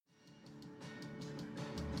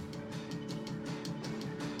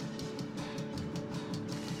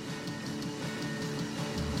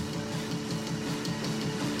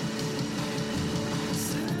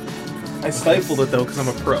I stifled it, though, because I'm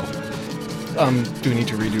a pro. Do we need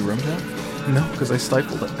to redo room temp? No, because I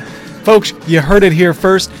stifled it. Folks, you heard it here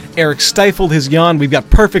first. Eric stifled his yawn. We've got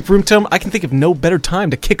perfect room temp. I can think of no better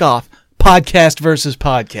time to kick off Podcast versus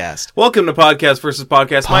Podcast. Welcome to Podcast versus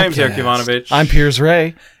Podcast. My name's Eric Ivanovich. I'm Piers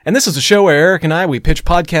Ray. And this is a show where Eric and we pitch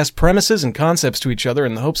podcast premises and concepts to each other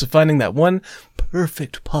in the hopes of finding that one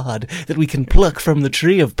perfect pod that we can pluck from the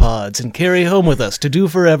tree of pods and carry home with us to do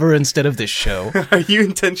forever instead of this show. Are you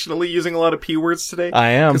intentionally using a lot of P words today? I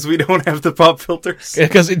am. Because we don't have the pop filters?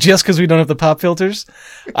 Because we don't have the pop filters?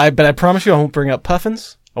 But I promise you I won't bring up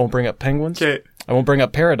puffins. I won't bring up penguins. Okay. I won't bring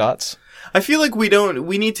up paradots. I feel like we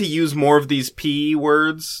need to use more of these P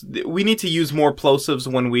words. We need to use more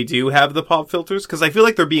plosives when we do have the pop filters, because I feel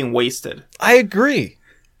like they're being wasted. I agree.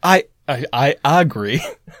 I agree.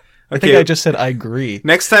 I think I just said I agree.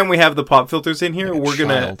 Next time we have the pop filters in here,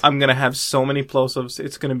 Like I'm gonna have so many plosives.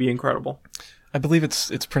 It's gonna be incredible. I believe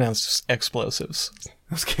it's pronounced explosives.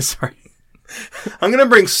 Okay, sorry. I'm gonna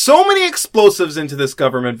bring so many explosives into this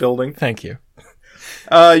government building. Thank you.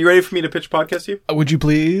 You ready for me to pitch podcast to you? Would you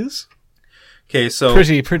please? Okay, so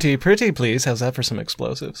pretty, please. How's that for some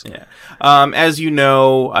explosives? Yeah. As you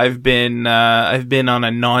know, I've been on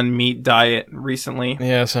a non-meat diet recently.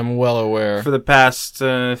 Yes, I'm well aware. For the past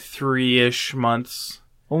 3-ish months.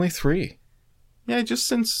 Only 3. Yeah, just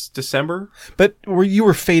since December. But you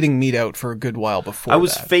were fading meat out for a good while before. I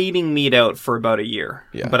was fading meat out for about a year.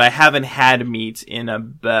 Yeah. But I haven't had meat in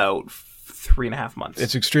about 3.5 months.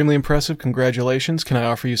 It's extremely impressive. Congratulations. Can I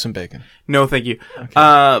offer you some bacon? No, thank you. Okay. But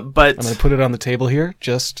I'm going to put it on the table here,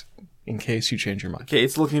 just in case you change your mind. Okay,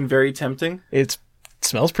 it's looking very tempting. It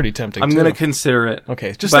smells pretty tempting. I'm going to consider it.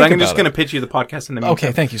 Okay, just. But I'm just going to pitch you the podcast in the meantime.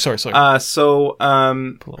 Okay, thank you. Sorry. So put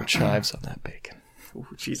a little chives on that bacon. Oh,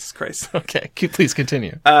 Jesus Christ. Okay, please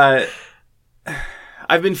continue. I've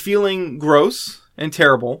been feeling gross and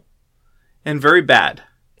terrible and very bad.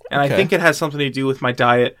 And I think it has something to do with my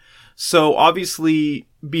diet. So obviously,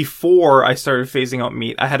 before I started phasing out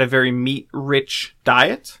meat, I had a very meat-rich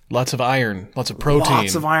diet. Lots of iron, lots of protein.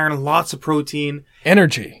 Lots of iron, lots of protein.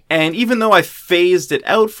 Energy. And even though I phased it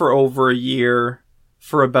out for about a year,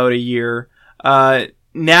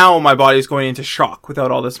 now my body's going into shock without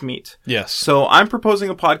all this meat. Yes. So I'm proposing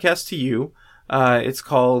a podcast to you. It's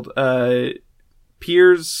called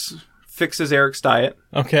Piers Fixes Eric's Diet.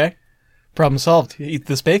 Okay. Problem solved. Eat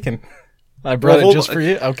this bacon. I brought it just for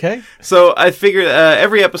you. Okay. So I figured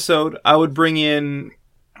every episode I would bring in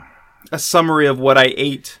a summary of what I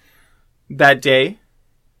ate that day.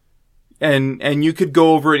 And you could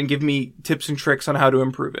go over it and give me tips and tricks on how to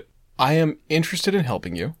improve it. I am interested in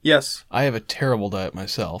helping you. Yes. I have a terrible diet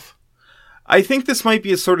myself. I think this might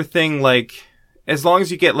be a sort of thing like, as long as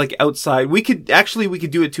you get like outside, we could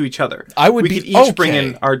do it to each other. We could each bring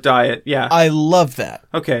in our diet. Yeah. I love that.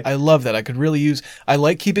 Okay. I love that. I could really I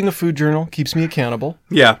like keeping a food journal, keeps me accountable.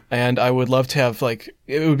 Yeah. And I would love to have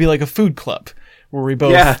it would be like a food club where we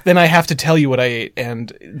both, then I have to tell you what I ate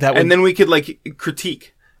and then we could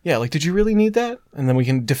critique. Yeah, did you really need that? And then we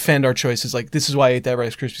can defend our choices. This is why I ate that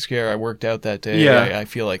Rice Krispie Scare. I worked out that day. Yeah. I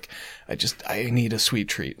feel like I need a sweet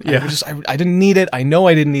treat. Yeah. I didn't need it. I know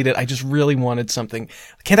I didn't need it. I just really wanted something.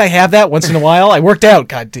 Can't I have that once in a while? I worked out.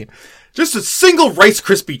 God damn. Just a single Rice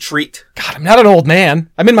Krispie treat. God, I'm not an old man.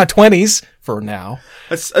 I'm in my 20s for now.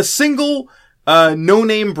 A single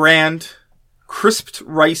no-name brand crisped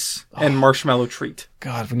rice and marshmallow treat.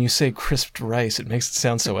 God, when you say crisped rice, it makes it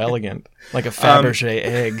sound so elegant. Like a Fabergé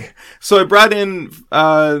egg. So I brought in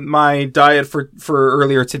my diet for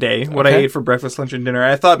earlier today, what I ate for breakfast, lunch, and dinner.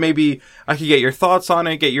 I thought maybe I could get your thoughts on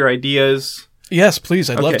it, get your ideas. Yes, please.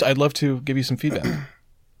 I'd love to give you some feedback.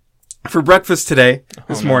 For breakfast today,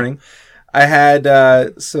 this morning, I had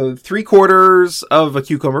 3/4 of a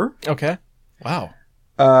cucumber. Okay. Wow.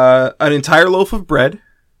 An entire loaf of bread.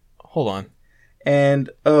 Hold on. And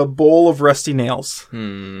a bowl of rusty nails.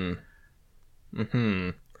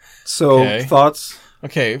 So, thoughts?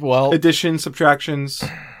 Okay, well... Additions, subtractions.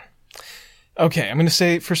 Okay, I'm going to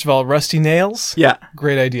say, first of all, rusty nails. Yeah.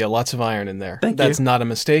 Great idea. Lots of iron in there. That's not a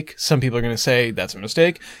mistake. Some people are going to say that's a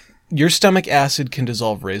mistake. Your stomach acid can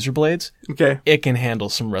dissolve razor blades. Okay. It can handle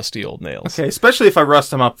some rusty old nails. Okay, especially if I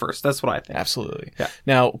rust them up first. That's what I think. Absolutely. Yeah.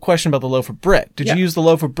 Now, question about the loaf of bread. Did you use the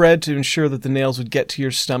loaf of bread to ensure that the nails would get to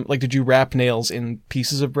your stomach? Did you wrap nails in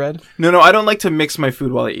pieces of bread? No, I don't like to mix my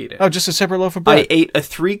food while I eat it. Oh, just a separate loaf of bread? I ate a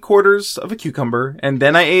 3/4 of a cucumber, and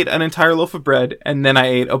then I ate an entire loaf of bread, and then I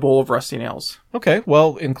ate a bowl of rusty nails. Okay,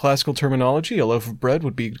 well, in classical terminology, a loaf of bread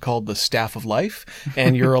would be called the staff of life,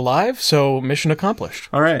 and you're alive, so mission accomplished.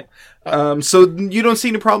 All right. So you don't see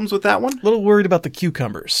any problems with that one? A little worried about the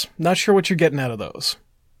cucumbers. Not sure what you're getting out of those.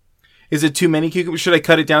 Is it too many cucumbers? Should I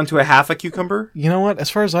cut it down to a half a cucumber? You know what? As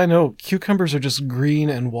far as I know, cucumbers are just green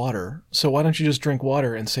and water. So why don't you just drink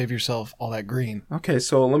water and save yourself all that green? Okay,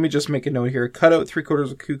 so let me just make a note here. Cut out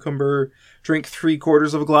 3/4 of cucumber. Drink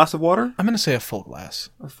 3/4 of a glass of water. I'm going to say a full glass.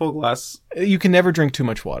 A full glass. You can never drink too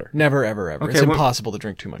much water. Never, ever, ever. Okay, it's impossible to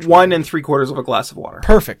drink too much water. 1 3/4 of a glass of water.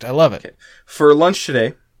 Perfect. I love it. Okay. For lunch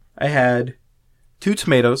today, I had 2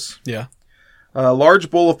 tomatoes. Yeah. A large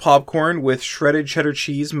bowl of popcorn with shredded cheddar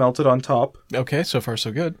cheese melted on top. Okay, so far so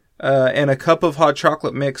good. And a cup of hot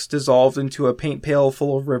chocolate mix dissolved into a paint pail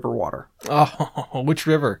full of river water. Oh, which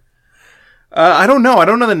river? I don't know. I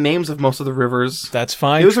don't know the names of most of the rivers. That's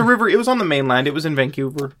fine. It was a river. It was on the mainland. It was in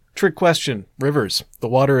Vancouver. Trick question. Rivers. The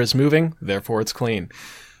water is moving, therefore it's clean.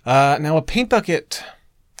 Now a paint bucket,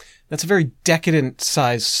 that's a very decadent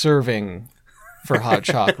size serving for hot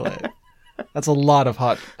chocolate. That's a lot of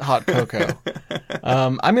hot cocoa.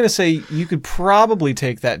 I'm going to say you could probably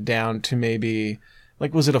take that down to maybe,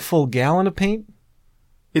 like, was it a full gallon of paint?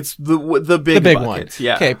 It's the big buckets, one.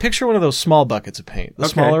 Yeah. Okay, picture one of those small buckets of paint. The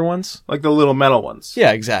smaller ones? Like the little metal ones.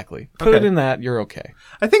 Yeah, exactly. Put it in that, you're okay.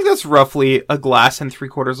 I think that's roughly a glass and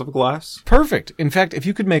 3/4 of a glass. Perfect. In fact, if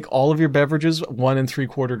you could make all of your beverages 1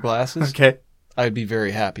 3/4 glasses, Okay. I'd be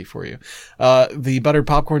very happy for you. The buttered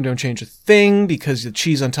popcorn, don't change a thing because the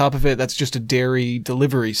cheese on top of it, that's just a dairy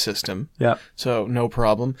delivery system. Yeah. So no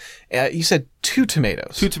problem. You said 2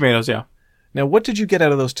 tomatoes. 2 tomatoes, yeah. Now, what did you get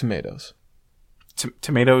out of those tomatoes?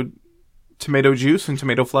 Tomato juice and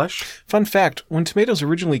tomato flesh. Fun fact, when tomatoes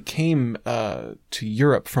originally came to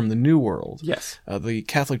Europe from the New World, Yes. The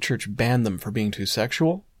Catholic Church banned them for being too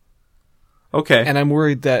sexual. Okay. And I'm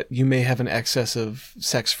worried that you may have an excess of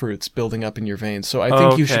sex fruits building up in your veins. So I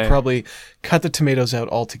think you should probably cut the tomatoes out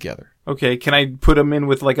altogether. Okay. Can I put them in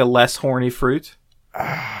with like a less horny fruit?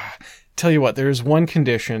 Tell you what, there's one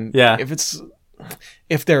condition. Yeah.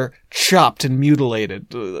 If they're chopped and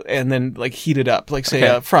mutilated and then like heated up, like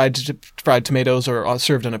say fried tomatoes or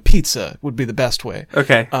served on a pizza would be the best way.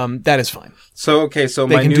 Okay. That is fine. So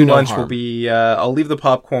my new lunch will be I'll leave the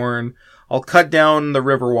popcorn. I'll cut down the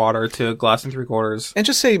river water to a glass and 3/4. And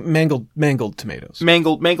just say mangled tomatoes.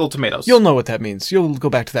 Mangled tomatoes. You'll know what that means. You'll go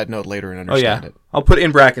back to that note later and understand it. I'll put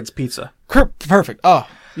in brackets pizza. Perfect. Oh,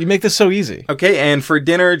 you make this so easy. Okay, and for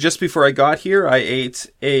dinner, just before I got here, I ate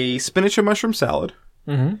a spinach and mushroom salad.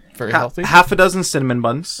 Mm-hmm. Very healthy. Half a dozen cinnamon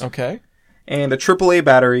buns. Okay. And a AAA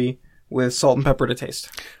battery with salt and pepper to taste.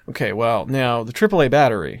 Okay, well, now the AAA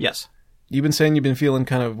battery. Yes. You've been saying you've been feeling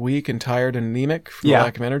kind of weak and tired and anemic from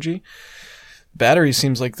lack of energy. Battery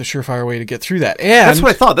seems like the surefire way to get through that. And That's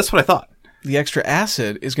what I thought. The extra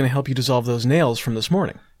acid is going to help you dissolve those nails from this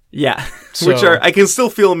morning. Yeah. Which I can still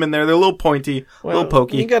feel them in there. They're a little pointy, a little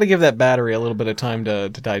pokey. You got to give that battery a little bit of time to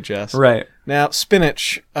digest. Right. Now,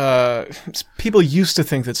 spinach. People used to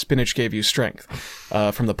think that spinach gave you strength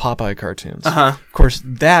from the Popeye cartoons. Uh-huh. Of course,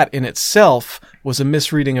 that in itself was a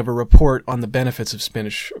misreading of a report on the benefits of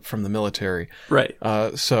spinach from the military. Right.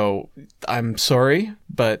 So I'm sorry,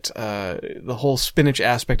 but the whole spinach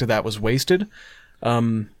aspect of that was wasted.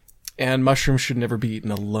 And mushrooms should never be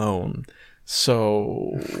eaten alone.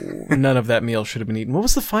 So none of that meal should have been eaten. What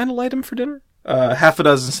was the final item for dinner? Half a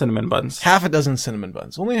dozen cinnamon buns. Half a dozen cinnamon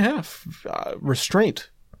buns. Only a half. Restraint.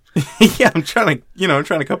 Yeah, I'm trying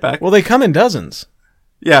to cut back. Well, they come in dozens.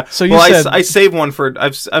 Yeah. So you said I save one for.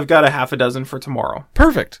 I've got a half a dozen for tomorrow.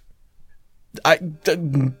 Perfect.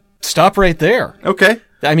 Stop right there. Okay.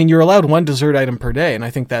 I mean, you're allowed one dessert item per day, and I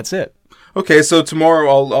think that's it. Okay, so tomorrow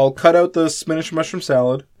I'll cut out the spinach mushroom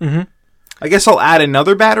salad. Mm-hmm. I guess I'll add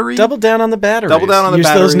another battery. Double down on the batteries. battery.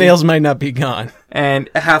 Those nails might not be gone. And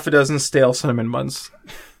a half a dozen stale cinnamon buns.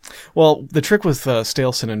 Well, the trick with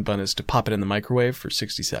stale cinnamon bun is to pop it in the microwave for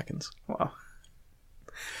 60 seconds. Wow.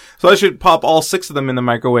 So I should pop all 6 of them in the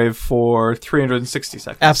microwave for 360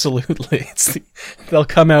 seconds. Absolutely. They'll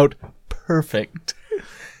come out perfect.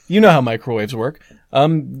 You know how microwaves work.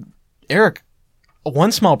 Eric,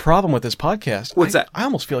 one small problem with this podcast. What's that? I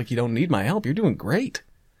almost feel like you don't need my help. You're doing great.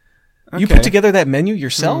 Okay. You put together that menu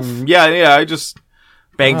yourself? Yeah. I just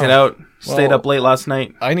banged it out. Stayed up late last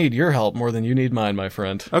night. I need your help more than you need mine, my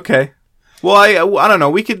friend. Okay. Well, I don't know.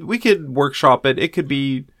 We could workshop it. It could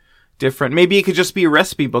be different. Maybe it could just be a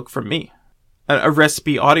recipe book from me. A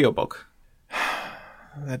recipe audiobook.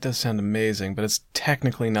 That does sound amazing, but it's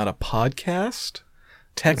technically not a podcast.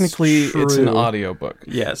 Technically, it's an audiobook.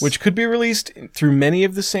 Yes. Which could be released through many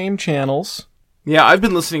of the same channels. Yeah, I've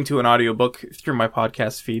been listening to an audiobook through my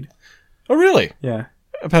podcast feed. Oh, really? Yeah.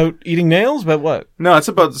 About eating nails? About what? No, it's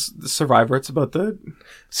about the Survivor. It's about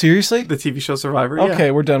Seriously? the TV show Survivor. Okay,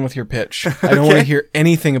 Yeah. we're done with your pitch. I don't want to hear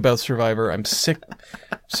anything about Survivor. I'm so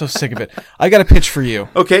sick of it. I got a pitch for you.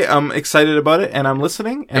 Okay, I'm excited about it, and I'm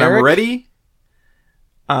listening, and Eric? I'm ready.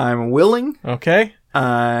 I'm willing. Okay?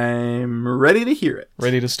 I'm ready to hear it.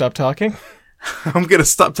 Ready to stop talking? I'm going to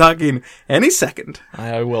stop talking any second.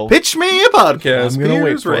 I will. Pitch me a podcast. I'm going to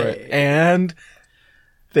wait Beers for Ray. it. And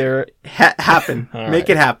there, Happen. All Make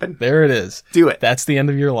right. it happen. there it is. Do it. That's the end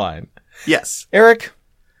of your line. Yes. Eric,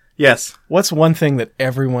 Yes. what's one thing that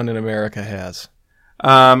everyone in America has?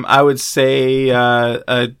 I would say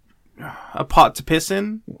a pot to piss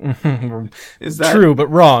in. Is that True, but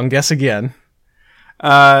wrong. Guess again.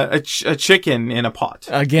 a chicken in a pot?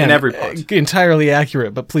 Again. in every pot. Entirely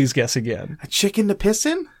accurate, but please guess again. A chicken to piss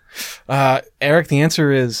in? Eric, the answer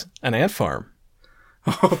is an ant farm.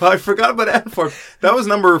 Oh, I forgot about ant farm. That was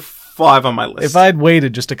number 5 on my list. If I'd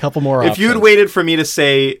waited just a couple more If you had options. waited for me to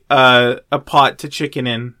say a pot to chicken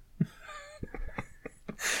in,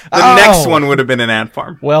 the next one would have been an ant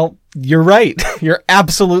farm. Well, you're right. You're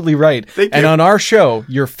absolutely right. Thank And you. on our show,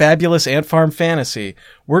 Your Fabulous Ant Farm Fantasy,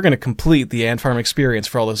 we're going to complete the ant farm experience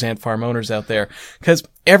for all those ant farm owners out there. Because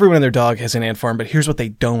everyone and their dog has an ant farm, but here's what they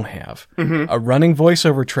don't have. A running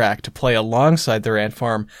voiceover track to play alongside their ant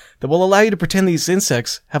farm that will allow you to pretend these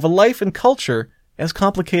insects have a life and culture as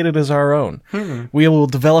complicated as our own. We will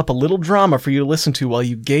develop a little drama for you to listen to while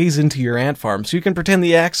you gaze into your ant farm, so you can pretend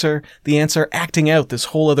the ants are acting out this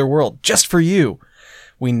whole other world just for you.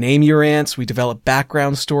 We name your ants, we develop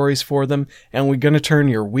background stories for them, and we're going to turn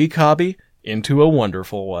your weak hobby into a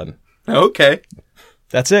wonderful one. Okay.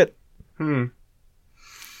 That's it. I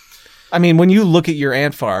mean, when you look at your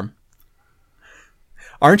ant farm,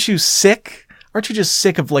 aren't you sick? Aren't you just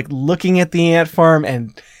sick of like looking at the ant farm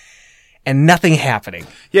and nothing happening?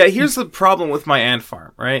 Yeah, here's the problem with my ant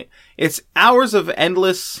farm, right? It's hours of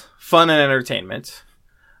endless fun and entertainment.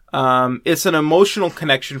 It's an emotional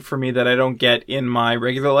connection for me that I don't get in my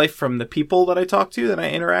regular life from the people that I talk to, that I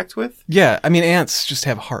interact with. Yeah, I mean, ants just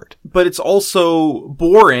have heart. But it's also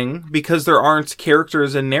boring because there aren't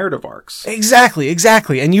characters and narrative arcs. Exactly.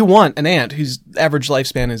 And you want an ant whose average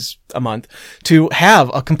lifespan is a month to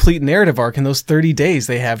have a complete narrative arc in those 30 days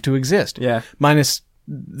they have to exist. Yeah. Minus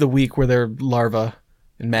the week where they're larvae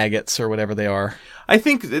and maggots or whatever they are. I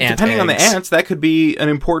think, depending on the eggs. ants, that could be an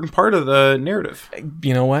important part of the narrative.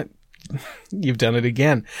 You know what? You've done it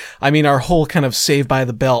again. I mean, our whole kind of Saved by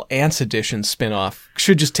the Bell Ants Edition spin-off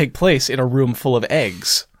should just take place in a room full of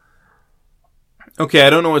eggs. Okay, I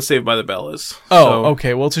don't know what Saved by the Bell is. Oh, so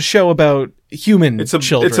okay. Well, it's a show about human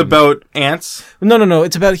children. It's about ants. No.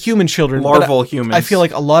 It's about human children. but Larval humans. I feel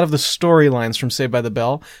like a lot of the storylines from Saved by the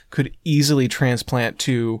Bell could easily transplant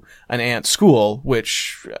to an ant school,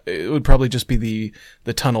 which it would probably just be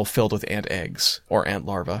the tunnel filled with ant eggs or ant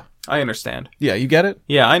larvae. I understand. Yeah, you get it?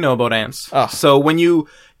 Yeah, I know about ants. Oh. So when you...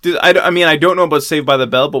 I mean, I don't know about Saved by the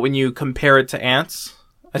Bell, but when you compare it to ants,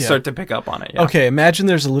 I start to pick up on it. Yeah. Okay, imagine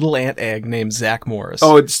there's a little ant egg named Zach Morris.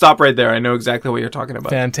 Oh, stop right there. I know exactly what you're talking about.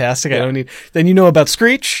 Fantastic. I don't need... Then you know about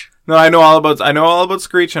Screech? No, I know all about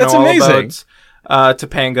Screech. I That's know all amazing. about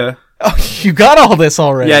Topanga. Oh, you got all this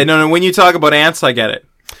already. Yeah, no. When you talk about ants, I get it.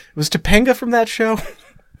 Was Topanga from that show?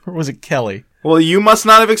 Or was it Kelly? Well, you must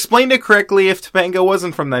not have explained it correctly if Topanga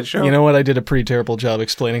wasn't from that show. You know what? I did a pretty terrible job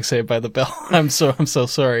explaining Saved by the Bell. I'm so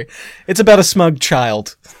sorry. It's about a smug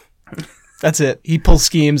child. That's it. He pulls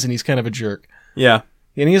schemes and he's kind of a jerk. Yeah.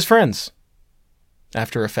 And he has friends.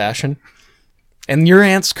 After a fashion. And your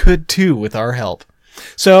ants could too with our help.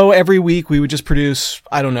 So every week we would just produce,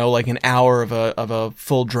 I don't know, like an hour of a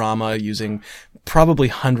full drama using probably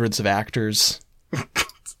hundreds of actors.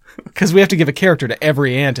 Because we have to give a character to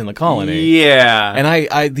every ant in the colony. Yeah. And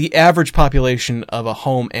I the average population of a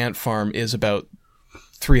home ant farm is about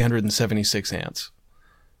 376 ants.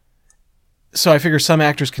 So I figure some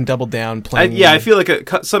actors can double down playing... I feel like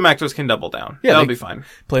some actors can double down. Yeah, That'll they be fine.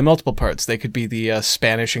 Play multiple parts. They could be the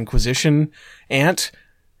Spanish Inquisition ant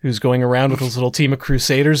who's going around with his little team of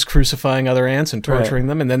crusaders crucifying other ants and torturing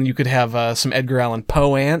them. And then you could have some Edgar Allan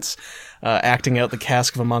Poe ants acting out the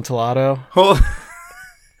Cask of Amontillado. Well,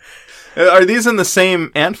 are these in the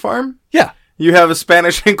same ant farm? Yeah. You have a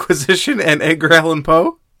Spanish Inquisition and Edgar Allan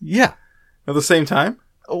Poe Yeah. at the same time?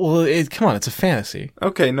 Well, come on, it's a fantasy.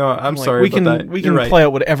 Okay, no, I'm Like, sorry we about can that. we You're can right. play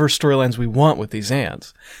out whatever storylines we want with these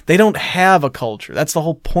ants. They don't have a culture. That's the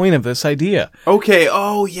whole point of this idea. Okay,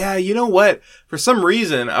 oh yeah, you know what? For some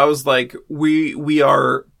reason, I was like, we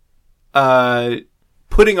are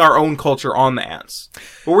putting our own culture on the ants.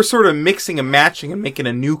 But we're sort of mixing and matching and making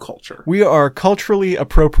a new culture. We are culturally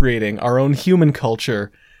appropriating our own human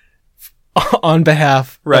culture on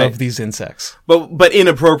behalf Right. of these insects. But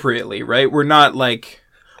inappropriately, right? We're not like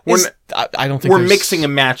I don't think we're there's- mixing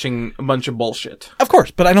and matching a bunch of bullshit. Of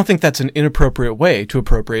course, but I don't think that's an inappropriate way to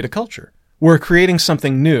appropriate a culture. We're creating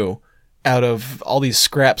something new out of all these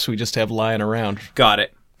scraps we just have lying around. Got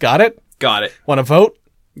it. Got it? Got it. Want to vote?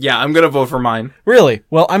 Yeah, I'm gonna vote for mine. Really?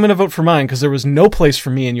 Well, I'm going to vote for mine because there was no place for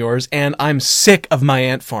me in yours, and I'm sick of my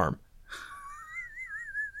ant farm.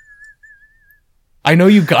 I know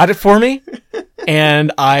you got it for me,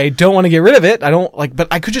 and I don't want to get rid of it. I don't like, but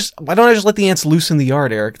I could just, why don't I just let the ants loose in the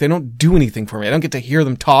yard, Eric? They don't do anything for me. I don't get to hear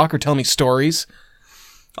them talk or tell me stories.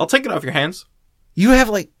 I'll take it off your hands. You have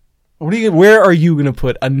like, where are you going to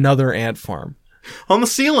put another ant farm? On the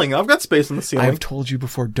ceiling. I've got space on the ceiling. I've told you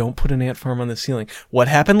before, don't put an ant farm on the ceiling. What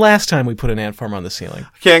happened last time we put an ant farm on the ceiling?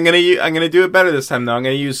 Okay, I'm gonna do it better this time though. I'm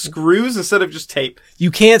gonna use screws instead of just tape. You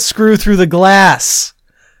can't screw through the glass.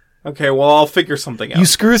 Okay, well I'll figure something out. You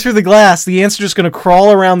screw through the glass, the ants are just going to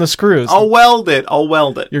crawl around the screws. I'll weld it.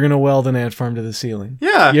 You're going to weld an ant farm to the ceiling.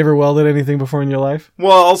 Yeah. You ever welded anything before in your life?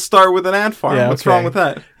 Well, I'll start with an ant farm. Yeah, What's okay. wrong with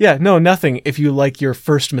that? Yeah, no, nothing. If you like your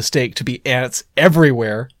first mistake to be ants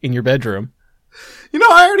everywhere in your bedroom. You know,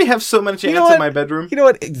 I already have so much You know ants in what? my bedroom. You know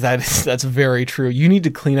what? That's very true. You need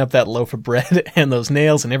to clean up that loaf of bread and those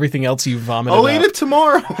nails and everything else you vomited I'll out. eat it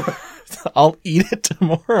tomorrow. I'll eat it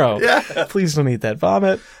tomorrow. Yeah. Please don't eat that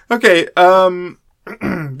vomit. Okay,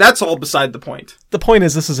 that's all beside the point. The point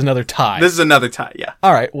is, this is another tie. This is another tie, yeah.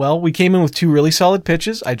 All right. Well, we came in with two really solid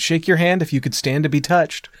pitches. I'd shake your hand if you could stand to be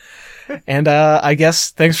touched. And I guess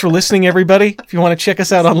thanks for listening, everybody. If you want to check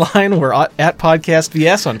us out online, we're at Podcast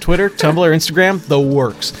VS on Twitter, Tumblr, Instagram, the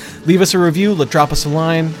works. Leave us a review. Drop us a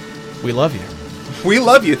line. We love you. We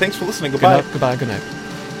love you. Thanks for listening. Goodbye. Goodbye. Good night.